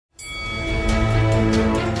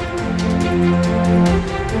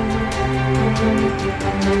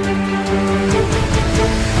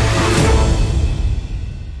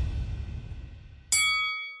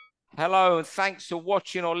thanks for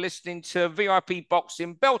watching or listening to VIP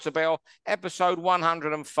Boxing Bell to Bell, episode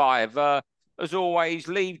 105. As always,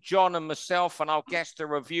 leave John and myself and our guest a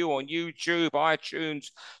review on YouTube, iTunes,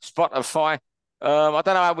 Spotify. I don't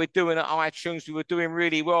know how we're doing at iTunes. We were doing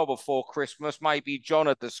really well before Christmas. Maybe John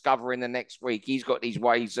will discover in the next week. He's got these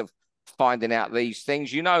ways of finding out these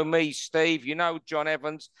things. You know me, Steve. You know John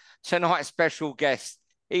Evans. Tonight's special guest.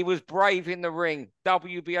 He was brave in the ring,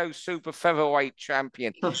 WBO super featherweight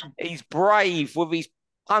champion. He's brave with his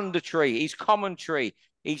punditry, his commentary.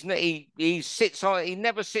 He sits on. He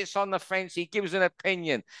never sits on the fence. He gives an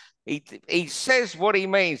opinion. He says what he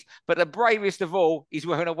means. But the bravest of all, he's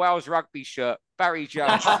wearing a Wales rugby shirt. Barry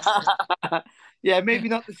Jones. Yeah, maybe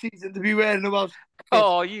not the season to be wearing a Wales.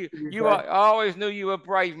 Oh, you are. I always knew you were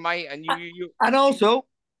brave, mate. And you. And also,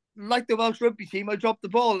 like the Welsh rugby team, I dropped the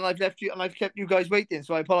ball and I've left you and I've kept you guys waiting.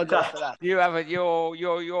 So I apologise for that. You haven't. You're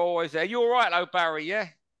always there. You're all right, though, Barry. Yeah.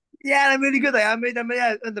 Yeah, I'm really good. I am.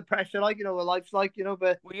 Yeah, under pressure, like what life's like,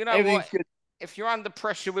 but well, you know everything's what? good. If you're under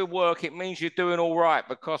pressure with work, it means you're doing all right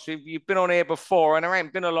because you've been on here before and there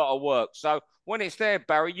ain't been a lot of work. So when it's there,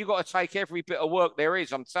 Barry, you got to take every bit of work there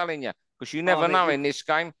is. I'm telling you, because you never know in this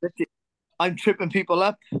game. I'm tripping people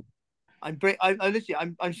up. I'm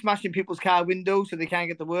smashing people's car windows so they can't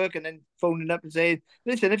get to work, and then phoning up and saying,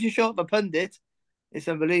 "Listen, if you're short of a pundit, it's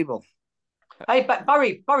unbelievable." Hey,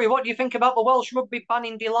 Barry, what do you think about the Welsh rugby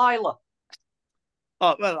banning Delilah?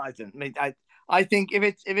 Oh well, I think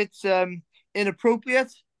if it's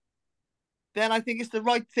inappropriate, then I think it's the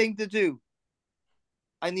right thing to do.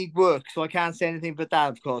 I need work, so I can't say anything but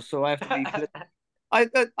that, of course. So I have to be. I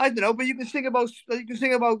don't know, but you can sing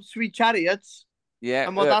about Sweet Chariots, yeah,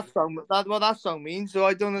 and what that song means. So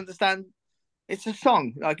I don't understand. It's a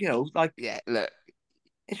song, yeah. Look,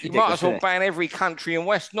 it's you might as well ban every country and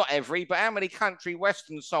west. Not every, but how many country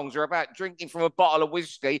western songs are about drinking from a bottle of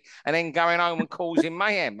whiskey and then going home and causing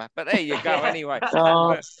mayhem? But there you go. Anyway, but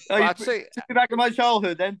I see. Back in my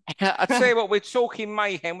childhood, then. I tell you what, we're talking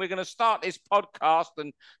mayhem. We're going to start this podcast,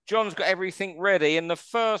 and John's got everything ready. And the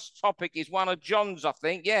first topic is one of John's, I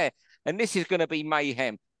think. Yeah, and this is going to be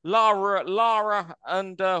mayhem. Lara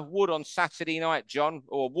and Wood on Saturday night, John,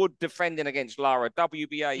 or Wood defending against Lara,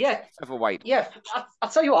 WBA featherweight. Yeah, I'll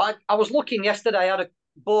tell you what, I was looking yesterday, I had a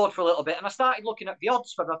board for a little bit, and I started looking at the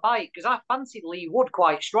odds for the fight, because I fancied Lee Wood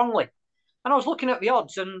quite strongly. And I was looking at the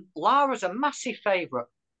odds, and Lara's a massive favourite.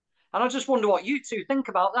 And I just wonder what you two think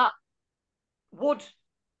about that. Wood,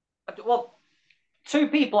 well, two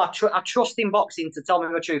people I trust in boxing, to tell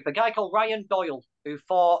me the truth. A guy called Ryan Doyle, who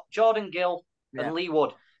fought Jordan Gill and Lee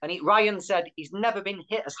Wood. And Ryan said he's never been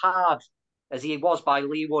hit as hard as he was by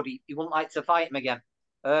Lee Wood. He wouldn't like to fight him again.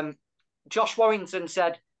 Josh Warrington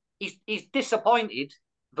said he's disappointed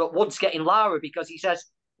that Wood's getting Lara, because he says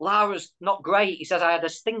Lara's not great. He says, I had a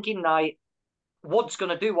stinking night. Wood's going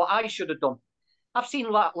to do what I should have done. I've seen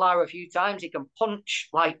Lara a few times. He can punch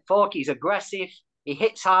like fuck. He's aggressive. He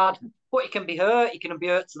hits hard, but he can be hurt. He can be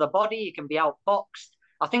hurt to the body. He can be outboxed.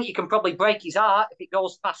 I think he can probably break his heart if it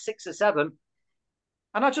goes past 6 or 7.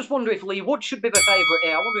 And I just wonder if Lee Wood should be the favourite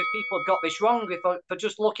here. I wonder if people have got this wrong for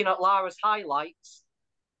just looking at Lara's highlights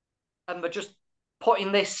and they're just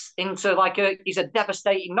putting this into he's a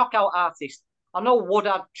devastating knockout artist. I know Wood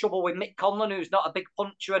had trouble with Mick Conlan, who's not a big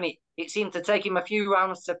puncher, and it seemed to take him a few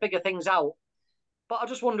rounds to figure things out. But I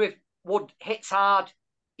just wonder if Wood hits hard.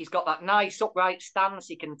 He's got that nice upright stance.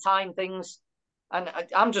 He can time things. And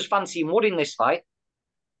I'm just fancying Wood in this fight.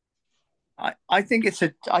 I think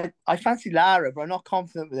I fancy Lara, but I'm not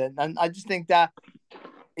confident with it. And I just think that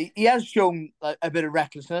he has shown a bit of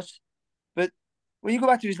recklessness. But when you go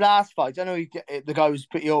back to his last fight, I know the guy was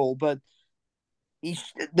pretty old, but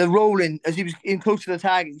the rolling, as he was in close to the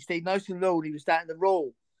target, he stayed nice and low and he was starting to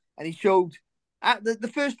roll. And he showed at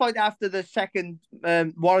the first fight after the second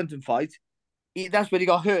Warrington fight, that's when he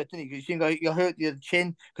got hurt, didn't he? Because he got hurt to the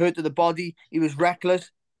chin, hurt to the body. He was reckless.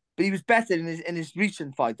 But he was better in his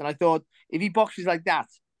recent fight. And I thought, if he boxes like that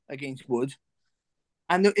against Wood,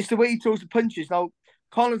 and it's the way he throws the punches. Now,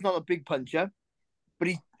 Colin's not a big puncher, but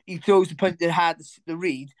he throws the punch that had the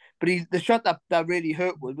read. But the shot that really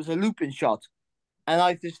hurt Wood was a looping shot. And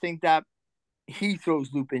I just think that he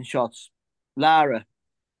throws looping shots, Lara.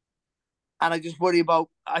 And I just worry about,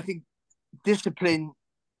 I think, discipline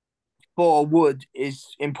for Wood is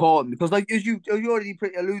important. Because as you already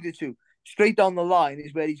pretty alluded to, straight down the line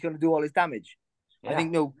is where he's going to do all his damage. Yeah. I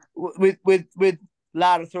think with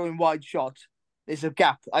Lara throwing wide shots, there's a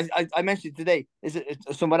gap. I mentioned today. There's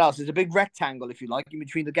somewhere else. There's a big rectangle, if you like, in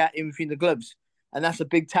between the gloves, and that's a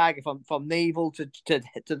big target from navel to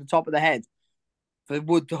the top of the head for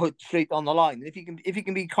Wood to hit straight on the line. And if he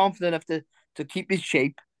can be confident enough to keep his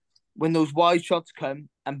shape, when those wide shots come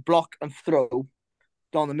and block and throw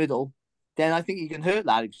down the middle, then I think he can hurt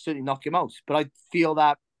Larry, certainly knock him out. But I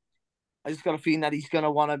just got a feeling that he's going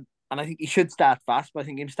to want to, and I think he should start fast, but I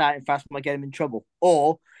think him starting fast might get him in trouble.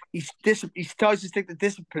 Or he tries to stick to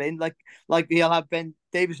discipline, like he'll have Ben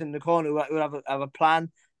Davis in the corner who have a plan,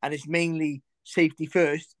 and it's mainly safety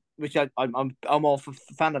first, which I'm all for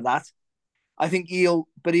fan of that. I think he'll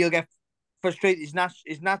get frustrated.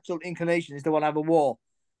 His natural inclination is to want to have a war,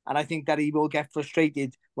 and I think that he will get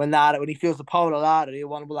frustrated when he feels the power of Lara, he'll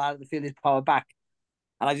want Lara to feel his power back,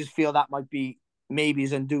 and I just feel that might be maybe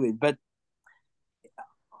his undoing, but.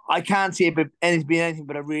 I can't see it being anything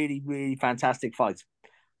but a really, really fantastic fight.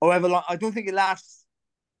 However long, I don't think it lasts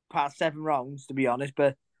past 7 rounds, to be honest.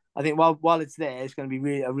 But I think while it's there, it's going to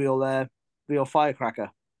be a real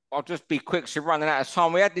firecracker. I'll just be quick, so running out of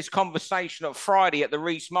time. We had this conversation on Friday at the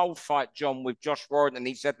Reece Mould fight, John, with Josh Royden, and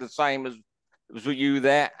he said the same as with you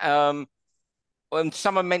there. When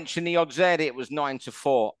someone mentioned the odds there, it was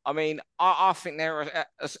 9-4. I mean, I think they're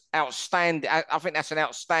outstanding. I think that's an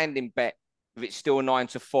outstanding bet. If it's still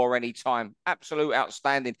 9-4 any time, absolute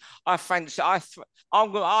outstanding. I think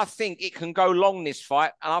it can go long this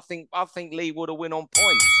fight, and I think Lee would have win on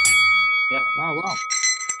points. Yeah. Oh wow.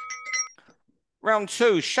 Round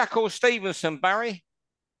 2, Shakur Stevenson, Barry.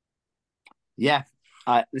 Yeah,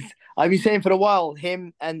 I've been saying for a while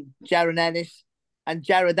him and Jaron Ennis and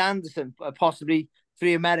Jared Anderson are possibly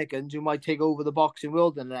 3 Americans who might take over the boxing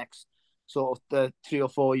world in the next sort of the 3 or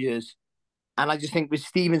 4 years. And I just think with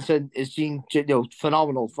Stevenson is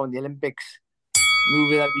phenomenal from the Olympics,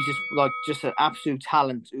 moving out. He's just an absolute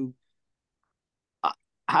talent who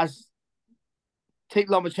has take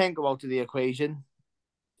Lomachenko out of the equation.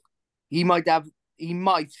 He might have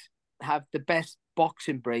the best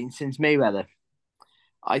boxing brain since Mayweather.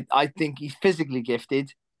 I think he's physically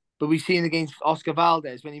gifted, but we've seen against Oscar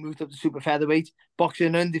Valdez when he moved up to super featherweight,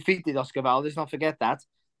 boxing undefeated Oscar Valdez. Not forget that.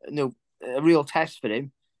 A real test for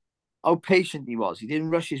him. How patient he was. He didn't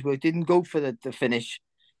rush his work, didn't go for the finish,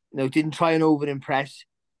 didn't try and over-impress.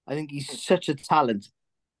 I think he's such a talent.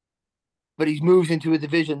 But he's moved into a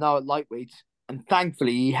division now at lightweight, and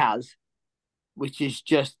thankfully he has, which is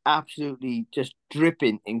just absolutely just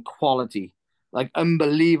dripping in quality, like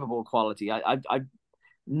unbelievable quality. I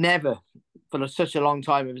never, for such a long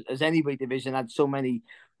time, as any weight division had so many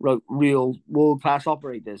real world-class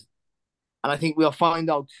operators. And I think we'll find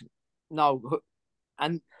out now.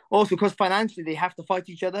 And also, because financially they have to fight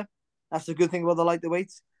each other. That's the good thing about the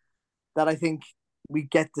lightweights, that I think we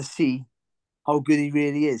get to see how good he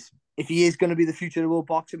really is. If he is going to be the future of world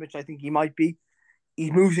boxing, which I think he might be,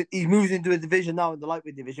 he's moved into a division now in the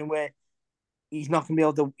lightweight division where he's not going to be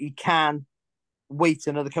able to. He can wait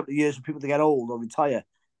another couple of years for people to get old or retire.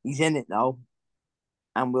 He's in it now,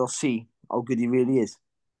 and we'll see how good he really is.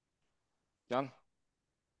 John?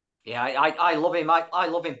 Yeah, I love him. I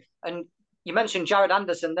love him. And you mentioned Jared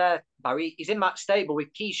Anderson there, Barry. He's in that stable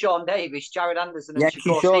with Keyshawn Davis, Jared Anderson, and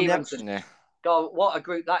Shakur Stevenson. Yeah. God, what a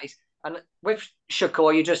group that is. And with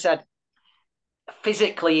Shakur, you just said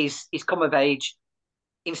physically he's come of age.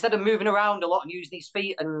 Instead of moving around a lot and using his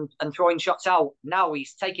feet and throwing shots out, now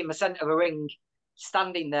he's taking the centre of a ring,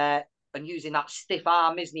 standing there and using that stiff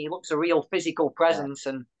arm, isn't he? He looks a real physical presence,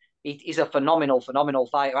 and he's a phenomenal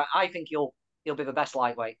fighter. I think he'll be the best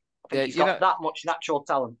lightweight. I think he's got that much natural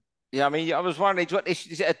talent. Yeah, I mean, I was wondering,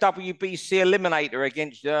 is it a WBC eliminator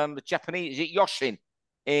against the Japanese? Is it Yoshin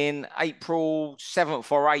in April 7th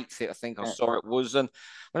or 8th? I think I saw it was. And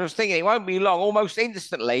I was thinking it won't be long, almost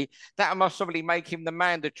instantly. That must probably make him the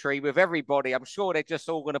mandatory with everybody. I'm sure they're just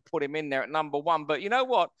all going to put him in there at number 1. But you know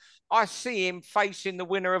what? I see him facing the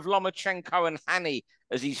winner of Lomachenko and Hani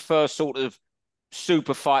as his first sort of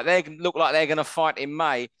super fight. They look like they're going to fight in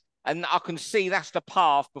May. And I can see that's the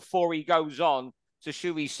path before he goes on to,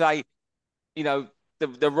 should we say,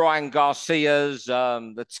 the Ryan Garcias,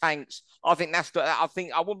 the Tanks. I think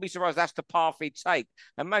I wouldn't be surprised that's the path he'd take.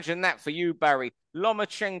 Imagine that for you, Barry.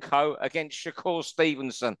 Lomachenko against Shakur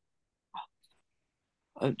Stevenson.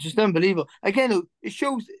 Just unbelievable. Again, it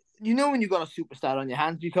shows, when you've got a superstar on your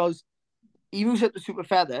hands, because he moves up to super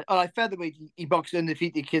feather. Or like featherweight, he boxed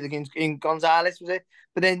undefeated kid against Gonzalez, was it?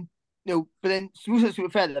 But then moves up to super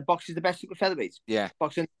feather, boxes the best super featherweights. Yeah.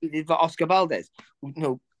 Boxing for Oscar Valdez.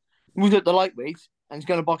 Moves up the lightweight and he's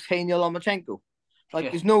going to box Hania Lomachenko.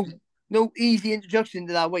 There's no easy introduction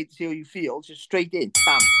to that weight to see how you feel. It's just straight in,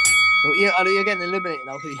 bam. You're getting eliminated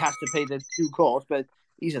now because he has to pay the due cost, but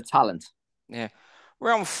he's a talent. Yeah.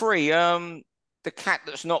 Round 3, the cat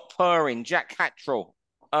that's not purring, Jack Catterall.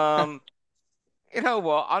 You know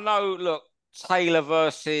what? I know, look, Taylor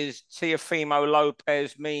versus Teofimo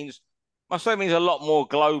Lopez means Myself means a lot more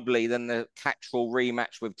globally than the Catchwell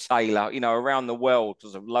rematch with Taylor, around the world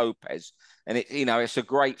because of Lopez. And it's a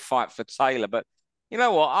great fight for Taylor. But you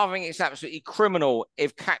know what? I think it's absolutely criminal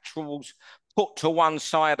if Catchwell's put to one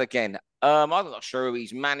side again. I'm not sure who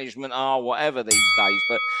his management are, whatever these days,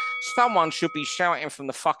 but someone should be shouting from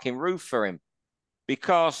the fucking roof for him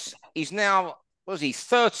because he's now, was he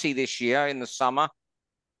 30 this year in the summer?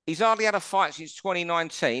 He's hardly had a fight since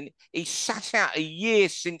 2019. He sat out a year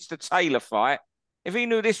since the Taylor fight. If he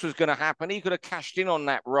knew this was going to happen, he could have cashed in on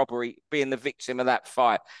that robbery, being the victim of that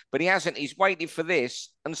fight. But he hasn't. He's waited for this.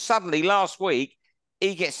 And suddenly, last week,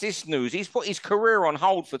 he gets this news. He's put his career on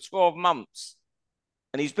hold for 12 months.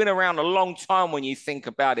 And he's been around a long time when you think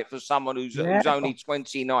about it for someone who's only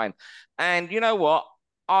 29. And you know what?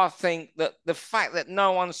 I think that the fact that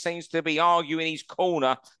no one seems to be arguing his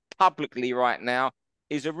corner publicly right now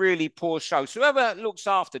is a really poor show. So whoever looks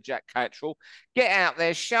after Jack Catchwell, get out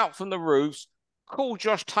there, shout from the roofs, call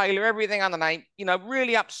Josh Taylor, everything under name,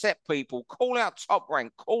 really upset people, call out Top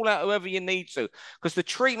Rank, call out whoever you need to, because the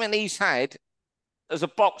treatment he's had as a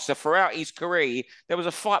boxer throughout his career, there was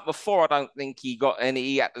a fight before, I don't think he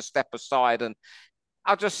had to step aside. And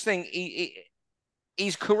I just think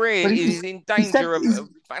his career is in danger of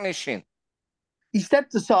vanishing. He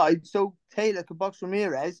stepped aside so Taylor could box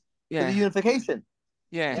Ramirez for the unification.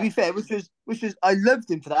 Yeah. To be fair, which was I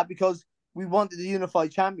loved him for that because we wanted a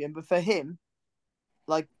unified champion, but for him,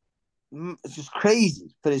 it's just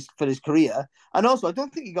crazy for his career. And also, I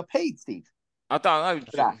don't think he got paid, Steve. I don't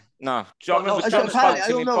know. No, John. I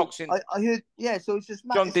don't know. Boxing. I heard. Yeah, so it's just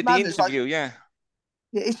John did the interview. Yeah,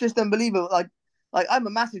 it's just unbelievable. Like I'm a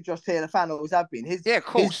massive Josh Taylor fan. Always have been. Of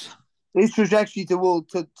course. His trajectory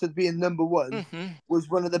to being number one was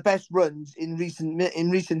one of the best runs in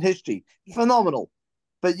recent history. Phenomenal.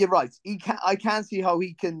 But you're right. I can't see how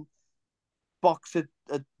he can box a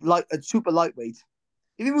super lightweight.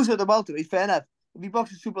 If he moves at the welterweight, fair enough. If he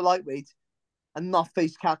boxes super lightweight and not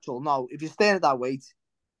face Catchwell, no. If you're staying at that weight,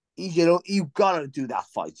 you've got to do that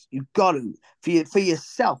fight. You've got to for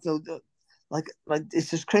yourself.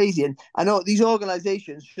 It's just crazy. And I know these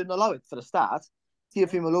organizations shouldn't allow it for the start.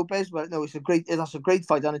 Teofimo Lopez, but no, that's a great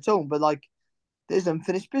fight on its own. But there's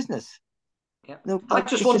unfinished business. Yeah. No, I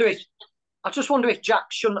just wonder if Jack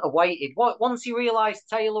shouldn't have waited. Once he realised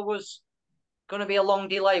Taylor was going to be a long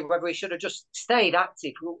delay, whether he should have just stayed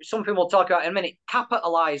active. Something we'll talk about in a minute.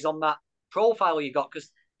 Capitalise on that profile you got, because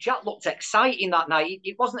Jack looked exciting that night.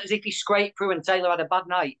 It wasn't as if he scraped through and Taylor had a bad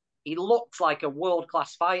night. He looked like a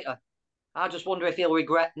world-class fighter. I just wonder if he'll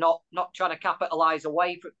regret not trying to capitalise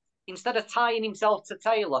away from, instead of tying himself to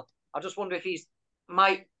Taylor. I just wonder if he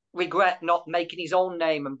might regret not making his own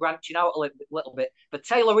name and branching out a little bit. The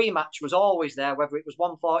Taylor rematch was always there, whether it was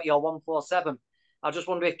 140 or 147. I just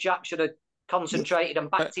wonder if Jack should have concentrated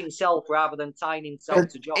and backed himself rather than tying himself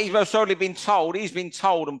to Josh. He's only been told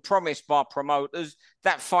and promised by promoters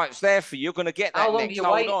that fight's there for you. You're going to get that. How long do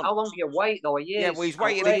you wait though? A year? Yeah, well, he's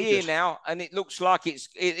waited a year now, and it looks like it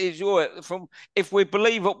is from, if we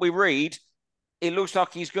believe what we read, it looks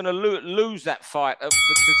like he's going to lose that fight so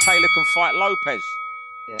Taylor can fight Lopez.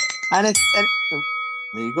 Yeah, and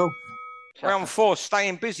there you go. Round 4,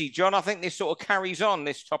 staying busy, John. I think this sort of carries on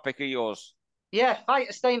this topic of yours. Yeah,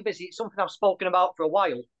 fighter staying busy. It's something I've spoken about for a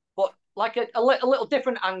while, but a little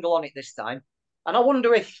different angle on it this time. And I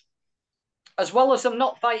wonder if, as well as them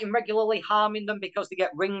not fighting regularly, harming them because they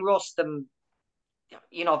get ring rust and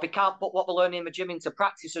they can't put what they're learning in the gym into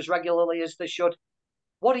practice as regularly as they should.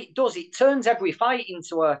 What it does, it turns every fight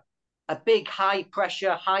into a big, high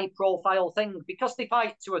pressure, high profile thing because they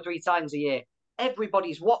fight 2 or 3 times a year.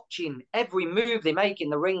 Everybody's watching every move they make in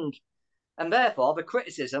the ring, and therefore the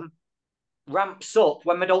criticism ramps up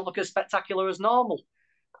when they don't look as spectacular as normal.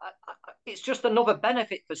 It's just another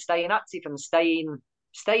benefit for staying active and staying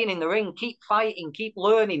in the ring. Keep fighting, keep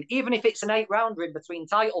learning, even if it's an 8-rounder in between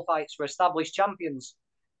title fights for established champions.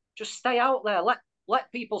 Just stay out there.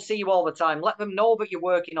 Let people see you all the time. Let them know that you're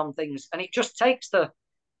working on things, and it just takes the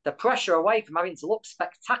pressure away from having to look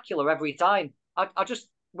spectacular every time.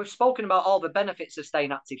 We've spoken about all the benefits of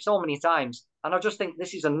staying active so many times, and I just think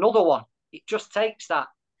this is another one. It just takes that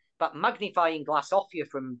magnifying glass off you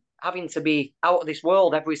from having to be out of this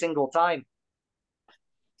world every single time.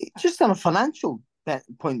 Just on a financial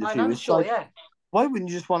point of view, it's why wouldn't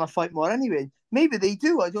you just want to fight more anyway? Maybe they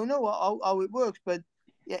do. I don't know how it works, but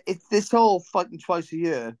yeah, it's this whole fighting twice a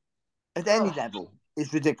year at any level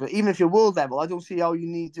is ridiculous. Even if you're world level, I don't see how you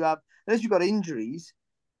need to have, unless you've got injuries,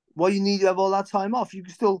 why you need to have all that time off. You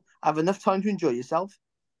can still have enough time to enjoy yourself,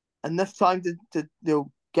 enough time to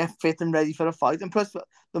get fit and ready for a fight. And plus,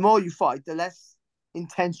 the more you fight, the less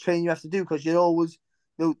intense training you have to do because you're always,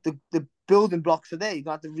 the building blocks are there. You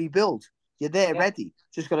don't have to rebuild. You're there, ready.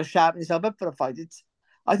 Just got to sharpen yourself up for a fight.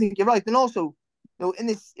 I think you're right. And also, in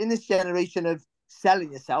this generation of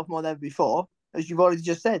selling yourself more than before, as you've already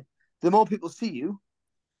just said, the more people see you,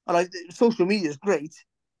 and like social media is great,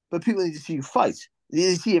 but people need to see you fight.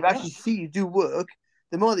 They actually see you do work.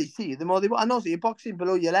 The more they see you, the more they want. And also, you're boxing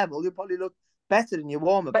below your level, you'll probably look better than your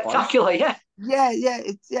warm-up fight. Spectacular, yeah.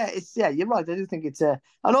 You're right. I do think it's and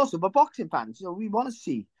also, but boxing fans, we want to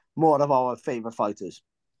see more of our favorite fighters.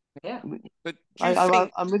 Yeah, but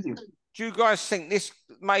I'm with you. Do you guys think this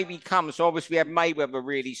maybe comes? Obviously, we have Mayweather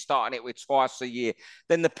really starting it with twice a year.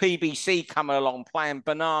 Then the PBC coming along, playing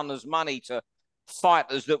bananas money to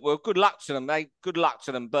fighters that were good luck to them,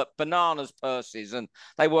 but bananas purses, and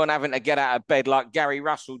they weren't having to get out of bed like Gary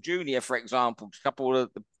Russell Jr., for example. A couple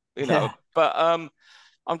of But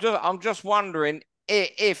I'm just wondering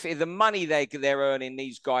if the money they're earning,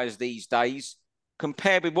 these guys these days,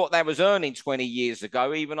 compared with what they was earning 20 years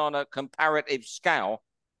ago, even on a comparative scale,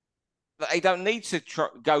 they don't need to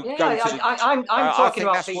go. I'm talking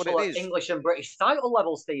about people at English and British title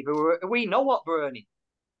level, Steve. We know what they're earning.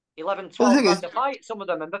 11, 12 grand a fight, some of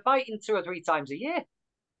them, and they're fighting 2 or 3 times a year.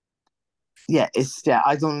 Yeah,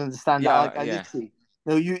 I don't understand that. Like, literally,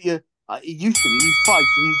 it used to be you fight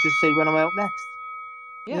and you just say, when am I out next?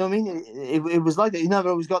 You know what I mean? It was like that. You never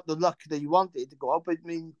always got the luck that you wanted to go out, but I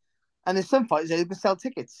mean, and there's some fighters that can sell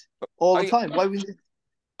tickets all the time. Why would you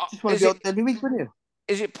just want to be out every week, wouldn't you?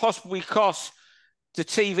 Is it possible because the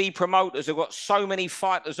TV promoters have got so many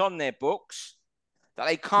fighters on their books that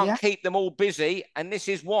they can't keep them all busy, and this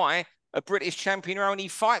is why a British champion only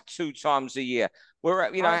fight 2 times a year?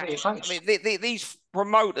 Where these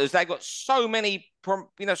promoters, they got so many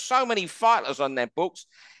fighters on their books.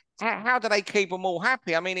 How do they keep them all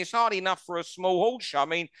happy? I mean, it's hard enough for a small horse show. I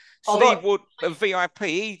mean, Steve Wood, a VIP,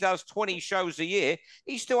 he does 20 shows a year.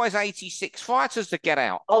 He still has 86 fighters to get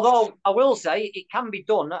out. Although I will say it can be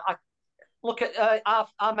done. Look at our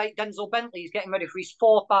mate Denzel Bentley. He's getting ready for his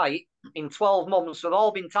 4th fight in 12 months. They've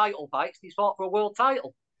all been title fights. He's fought for a world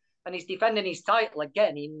title, and he's defending his title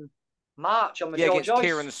again in March on the Joe Joyce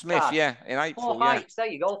Kieran Smith. card. In April. 4 fights. There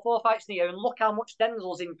you go. 4 fights in the year, and look how much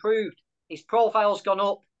Denzel's improved. His profile's gone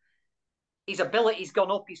up. His ability's gone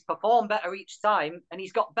up. He's performed better each time, and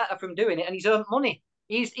he's got better from doing it, and he's earned money.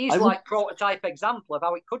 He's like prototype example of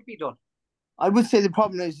how it could be done. I would say the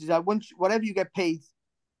problem is that whatever you get paid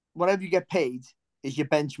is your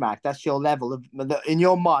benchmark. That's your level of, in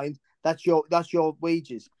your mind. That's your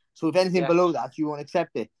wages. So if anything below that, you won't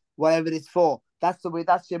accept it. Whatever it's for, that's the way.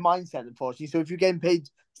 That's your mindset, unfortunately. So if you're getting paid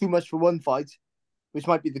too much for one fight, which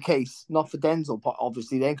might be the case, not for Denzel,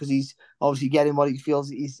 obviously, then, because he's obviously getting what he feels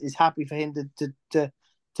is happy for him to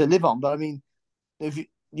live on. But I mean, if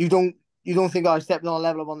you don't think I stepped on a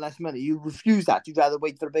level of on less money, you refuse that. You'd rather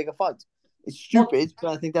wait for a bigger fight. It's stupid,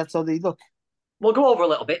 but I think that's how they look. We'll go over a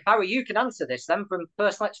little bit. Barry, you can answer this then from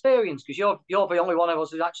personal experience, because you're the only one of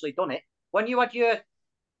us who's actually done it. When you were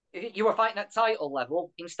fighting at title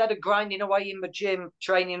level, instead of grinding away in the gym,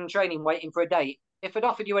 training, waiting for a date, if it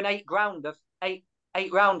offered you an 8-rounder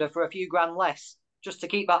for a few grand less, just to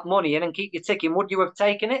keep that money in and keep you ticking, would you have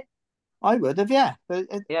taken it? I would have, yeah. But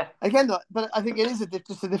again, but I think it is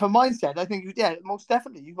just a different mindset. I think, most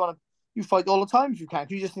definitely, you fight all the time if you can.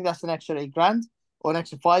 You just think that's an extra 8 grand or an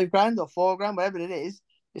extra 5 grand or 4 grand, whatever it is.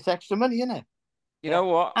 It's extra money, isn't it? You know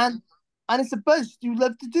what? And it's a buzz. You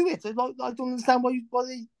love to do it. I don't understand why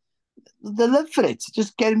they love for it.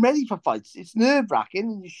 Just getting ready for fights. It's nerve wracking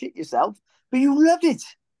and you shit yourself, but you love it.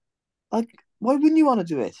 Like, why wouldn't you want to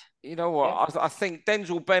do it? You know what? I think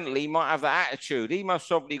Denzel Bentley might have that attitude. He most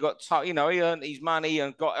probably got, he earned his money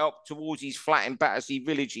and got up towards his flat in Battersea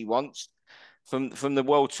Village he wants from the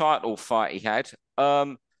world title fight he had.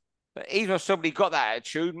 But he's most probably got that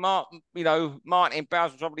attitude. Martin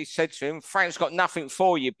Bowser probably said to him, Frank's got nothing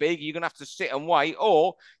for you, big. You're going to have to sit and wait,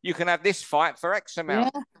 or you can have this fight for X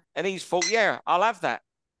amount. Yeah. And he's thought, I'll have that.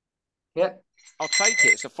 Yeah. I'll take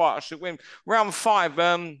it. It's a fight I should win. Round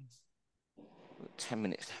 5, 10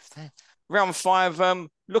 minutes left there. Round 5,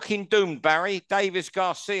 looking doomed, Barry. Davis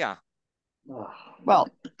Garcia. Well,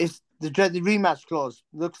 it's the dreaded rematch clause.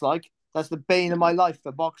 Looks like that's the bane of my life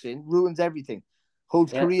for boxing. Ruins everything.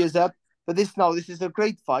 Holds careers up. But this is a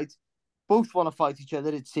great fight. Both want to fight each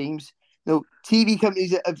other, it seems. TV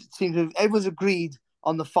companies everyone's agreed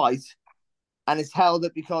on the fight, and it's held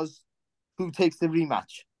up because who takes the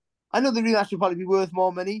rematch? I know the rematch will probably be worth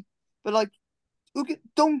more money, but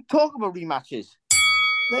don't talk about rematches.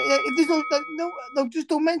 If there's just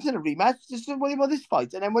don't mention a rematch. Just worry about this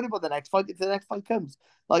fight, and then worry about the next fight if the next fight comes.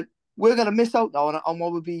 We're going to miss out now on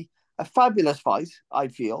what would be a fabulous fight, I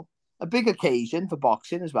feel, a big occasion for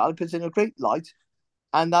boxing as well. It puts in a great light,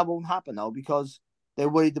 and that won't happen now because they're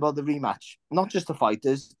worried about the rematch. Not just the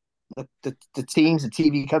fighters, the teams, the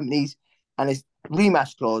TV companies, and its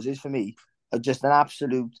rematch clauses for me are just an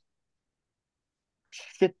absolute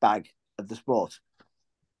shitbag of the sport.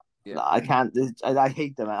 Yeah. I can't. I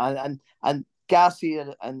hate them, and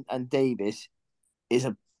Garcia and Davis is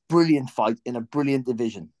a brilliant fight in a brilliant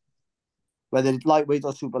division, whether it's lightweight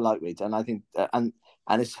or super lightweight, and I think and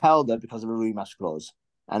it's held up because of a rematch clause,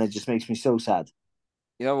 and it just makes me so sad.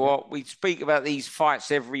 You know what? We speak about these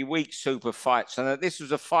fights every week, super fights, and this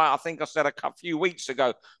was a fight. I think I said a few weeks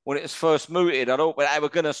ago when it was first mooted. I thought they were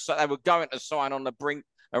going to sign on the brink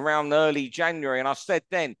around early January, and I said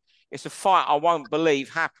then it's a fight I won't believe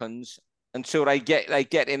happens until they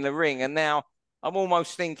get in the ring. And now I'm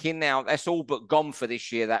almost thinking now that's all but gone for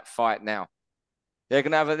this year. That fight now. They're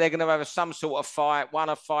gonna have some sort of fight. One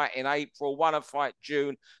a fight in April, one a fight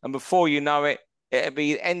June, and before you know it, it'll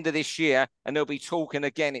be the end of this year, and they'll be talking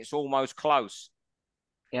again. It's almost close.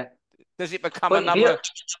 Yeah. Does it become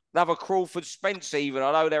another Crawford Spence even?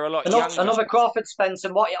 Although they're a lot younger. Another Crawford Spence,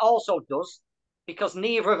 and what it also does, because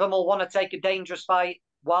neither of them will want to take a dangerous fight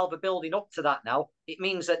while they're building up to that now, it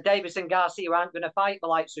means that Davis and Garcia aren't going to fight the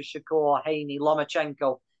likes of Shakur, Haney,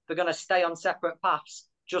 Lomachenko. They're going to stay on separate paths,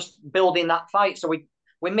 just building that fight. So we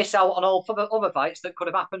miss out on all other fights that could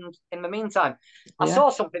have happened in the meantime. Yeah. I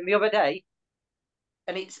saw something the other day,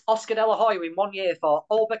 and it's Oscar De La Hoya in 1 year for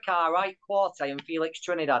Obakar, Ike Quartey, and Felix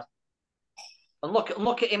Trinidad. And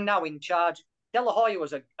look at him now in charge. De La Hoya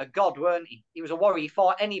was a god, weren't he? He was a warrior. He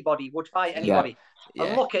fought anybody, would fight anybody. Yeah.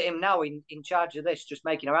 And look at him now in charge of this, just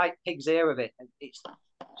making a right pig's ear of it. It's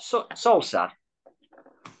so sad.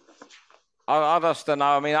 I just don't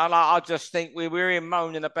know. I mean, I just think we're in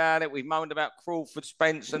moaning about it. We've moaned about Crawford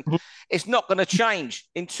Spence, and it's not going to change.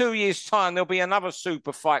 In 2 years' time, there'll be another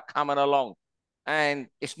super fight coming along, and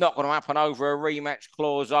it's not going to happen over a rematch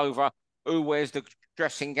clause over who wears the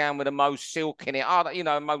dressing gown with the most silk in it,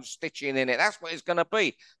 most stitching in it. That's what it's going to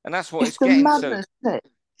be, and that's what it's getting madness, to. Isn't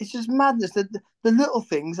it? It's just madness that the little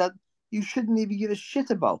things that you shouldn't even give a shit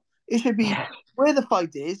about. It should be where the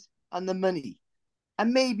fight is and the money,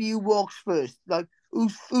 and maybe who walks first, like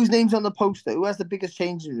whose name's on the poster, who has the biggest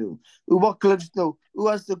changing room, what gloves, who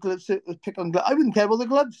has the gloves to pick on gloves. I wouldn't care about the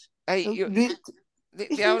gloves. Hey,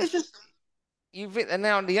 you've written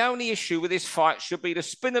now. The only issue with this fight should be the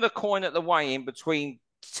spin of the coin at the weigh-in between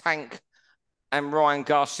Tank and Ryan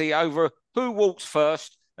Garcia over who walks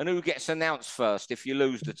first and who gets announced first if you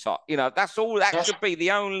lose the top. That's all. That should be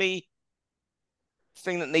the only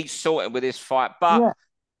thing that needs sorting with this fight. But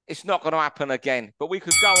it's not going to happen again. But we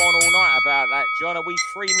could go on all night about that, John. Are we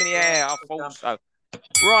 3 minutes air? I thought so.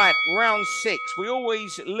 Right, round 6. We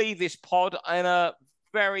always leave this pod in a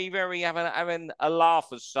very, very having a laugh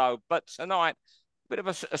or so. But tonight, a bit of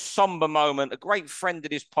a somber moment. A great friend of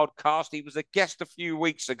this podcast. He was a guest a few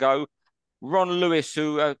weeks ago. Ron Lewis,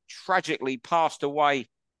 who tragically passed away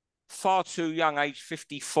far too young, age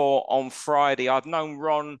 54 on Friday. I've known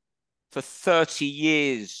Ron for 30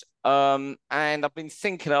 years. And I've been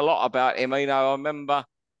thinking a lot about him. I remember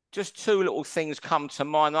just two little things come to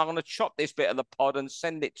mind. I'm going to chop this bit of the pod and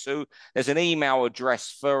send it to, there's an email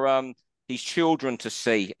address for his children to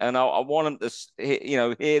see. And I want them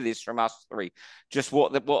to, hear this from us three. Just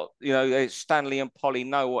what Stanley and Polly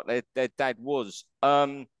know what their dad was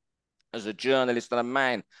as a journalist and a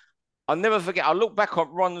man. I'll never forget. I look back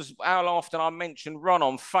on how often I mentioned Ron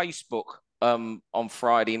on Facebook on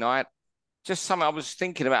Friday night. Just something I was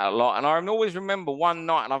thinking about a lot. And I always remember one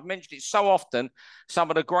night, and I've mentioned it so often, some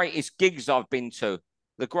of the greatest gigs I've been to,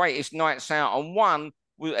 the greatest nights out. And one,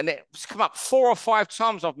 and it's come up 4 or 5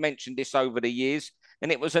 times I've mentioned this over the years,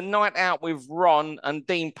 and it was a night out with Ron and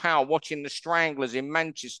Dean Powell watching the Stranglers in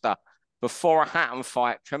Manchester before a Hatton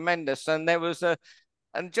fight. Tremendous. And there was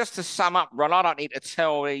and just to sum up, Ron, I don't need to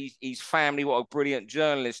tell his family what a brilliant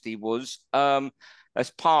journalist he was,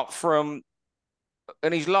 apart from,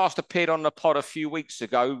 and he's last appeared on the pod a few weeks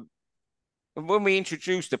ago. When we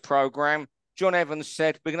introduced the programme, John Evans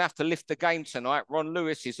said, we're going to have to lift the game tonight. Ron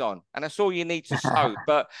Lewis is on. And that's all you need to know.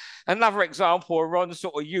 But another example of Ron's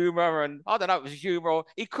sort of humour, and I don't know if it was humour,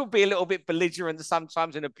 he could be a little bit belligerent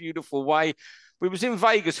sometimes in a beautiful way. We was in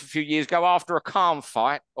Vegas a few years ago after a calm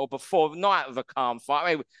fight, or before the night of a calm fight.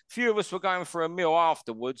 I mean, a few of us were going for a meal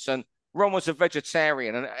afterwards, and Ron was a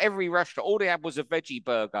vegetarian, and every restaurant, all they had was a veggie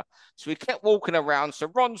burger. So we kept walking around.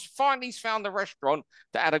 So Ron's finally found a restaurant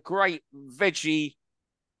that had a great veggie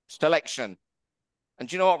selection. And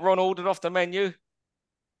do you know what Ron ordered off the menu?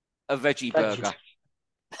 A veggie burger.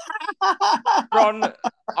 Ron,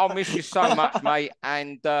 I'll miss you so much, mate.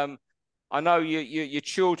 And I know your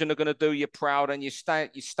children are going to do you proud, and your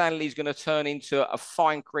Stanley's going to turn into a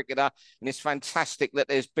fine cricketer. And it's fantastic that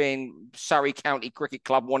there's been Surrey County Cricket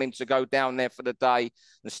Club wanting to go down there for the day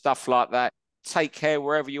and stuff like that. Take care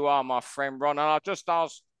wherever you are, my friend Ron. And I'll just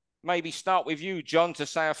ask, maybe start with you, John, to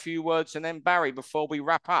say a few words, and then Barry before we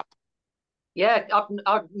wrap up. Yeah,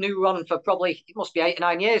 I've knew Ron for probably, it must be 8 or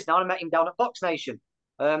 9 years now. I met him down at Box Nation.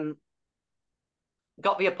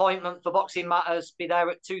 Got the appointment for Boxing Matters, be there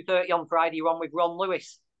at 2:30 on Friday, on with Ron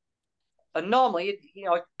Lewis. And normally,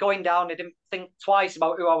 going down, I didn't think twice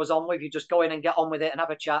about who I was on with. You just go in and get on with it and have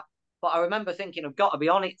a chat. But I remember thinking, I've got to be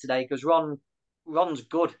on it today because Ron's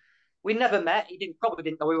good. We never met. He probably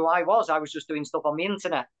didn't know who I was. I was just doing stuff on the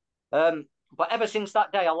internet. But ever since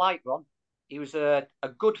that day, I liked Ron. He was a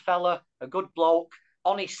good fella, a good bloke,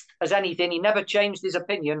 honest as anything. He never changed his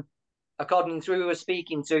opinion according to who he was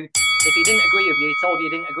speaking to. If he didn't agree with you, he told you he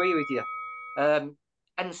didn't agree with you.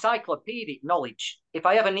 Encyclopedic knowledge. If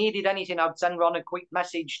I ever needed anything, I'd send Ron a quick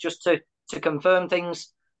message just to confirm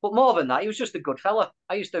things. But more than that, he was just a good fella.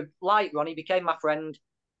 I used to like Ron. He became my friend.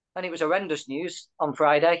 And it was horrendous news on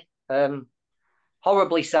Friday.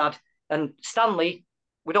 Horribly sad. And Stanley,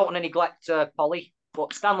 we don't want to neglect Polly,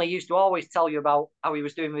 but Stanley used to always tell you about how he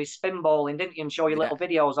was doing with his spin bowling, didn't he? And show you little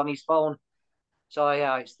videos on his phone. So,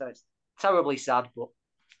 yeah, it's terribly sad, but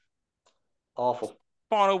awful.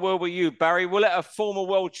 Final word with you, Barry. We'll let a former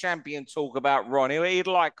world champion talk about Ron. He'd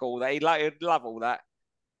like all that. He'd love all that.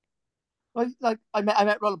 Well, like I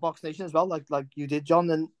met Ron at Box Nation as well, like you did,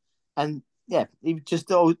 John, and yeah, he just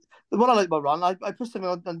what I like about Ron, I put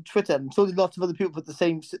something on Twitter, and so did lots of other people put the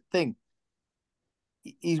same thing.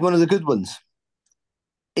 He's one of the good ones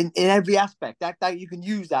in every aspect. That you can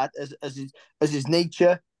use that as his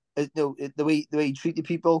nature, the way he treated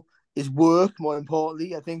people. His work, more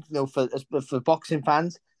importantly, I think, for boxing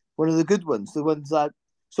fans, one of the good ones, the ones that.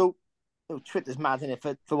 So, Twitter's mad, isn't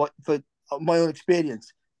it? For my own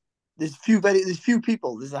experience, there's few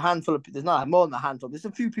people. There's a handful of. There's not more than a handful. There's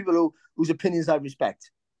a few people whose opinions I respect.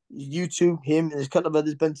 You two, him, and there's a couple of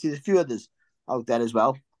others, but there's a few others out there as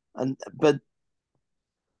well. But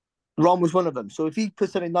Ron was one of them. So if he put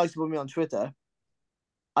something nice about me on Twitter,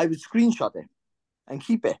 I would screenshot it and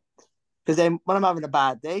keep it, because then when I'm having a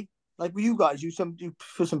bad day. Like with you guys, you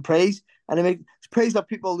put some praise, and they make praise of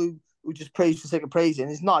people who just praise for the sake of praising.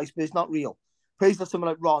 It's nice, but it's not real. Praise of someone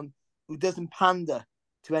like Ron, who doesn't pander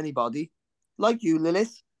to anybody, like you,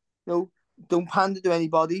 Lilith. Don't pander to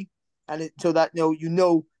anybody, and so that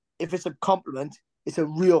if it's a compliment, it's a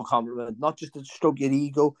real compliment, not just to stroke your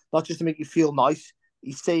ego, not just to make you feel nice.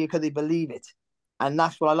 You say it because they believe it, and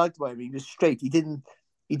that's what I liked about him. He was straight. He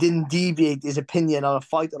didn't deviate his opinion on a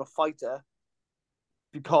fight or a fighter.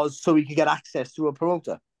 So he could get access to a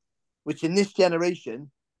promoter, which in this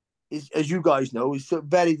generation is, as you guys know, is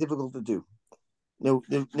very difficult to do.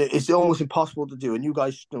 It's almost impossible to do, and you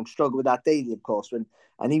guys struggle with that daily, of course.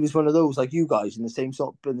 And he was one of those, like you guys, in the same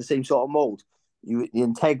sort of mold. The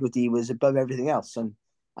integrity was above everything else, and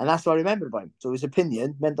that's what I remember about him. So his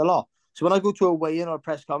opinion meant a lot. So when I go to a weigh-in or a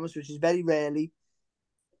press conference, which is very rarely,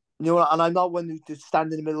 and I'm not one who just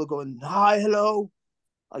stand in the middle going, "Hi, hello."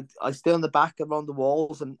 I stay on the back around the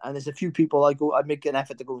walls, and there's a few people I make an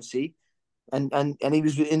effort to go and see, and he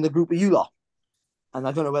was in the group of you lot, and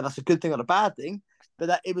I don't know whether that's a good thing or a bad thing,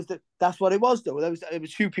 but that's what it was though. It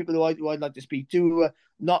was few people who I'd like to speak to,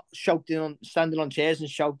 not standing on chairs and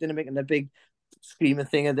shouting and making a big screaming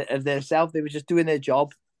thing of themselves. They were just doing their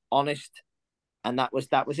job, honest, and that was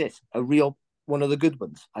it. A real one of the good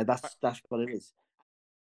ones. That's what it is.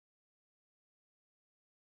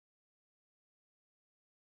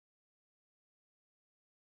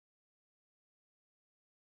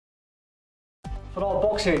 For all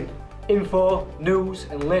boxing info, news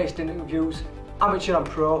and latest interviews, amateur and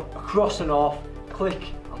pro, across the north,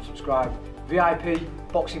 click and subscribe. VIP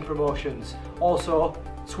Boxing Promotions. Also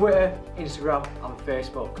Twitter, Instagram and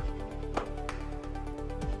Facebook.